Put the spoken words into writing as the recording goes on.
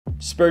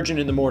Spurgeon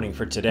in the morning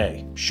for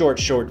today. Short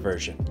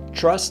version.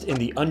 Trust in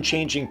the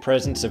unchanging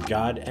presence of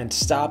God and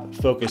stop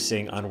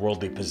focusing on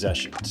worldly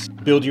possessions.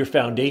 Build your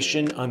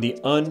foundation on the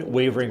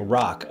unwavering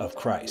rock of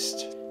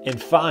Christ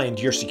and find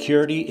your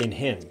security in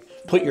Him.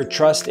 Put your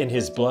trust in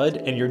His blood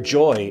and your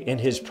joy in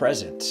His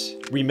presence.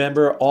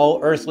 Remember, all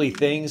earthly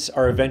things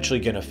are eventually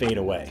going to fade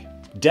away.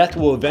 Death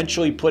will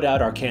eventually put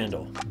out our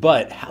candle,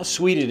 but how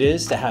sweet it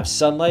is to have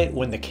sunlight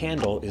when the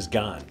candle is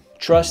gone.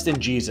 Trust in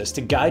Jesus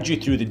to guide you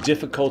through the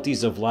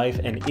difficulties of life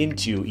and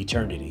into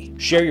eternity.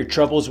 Share your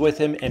troubles with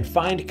Him and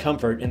find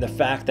comfort in the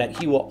fact that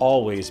He will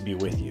always be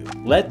with you.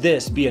 Let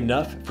this be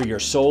enough for your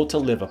soul to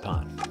live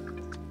upon.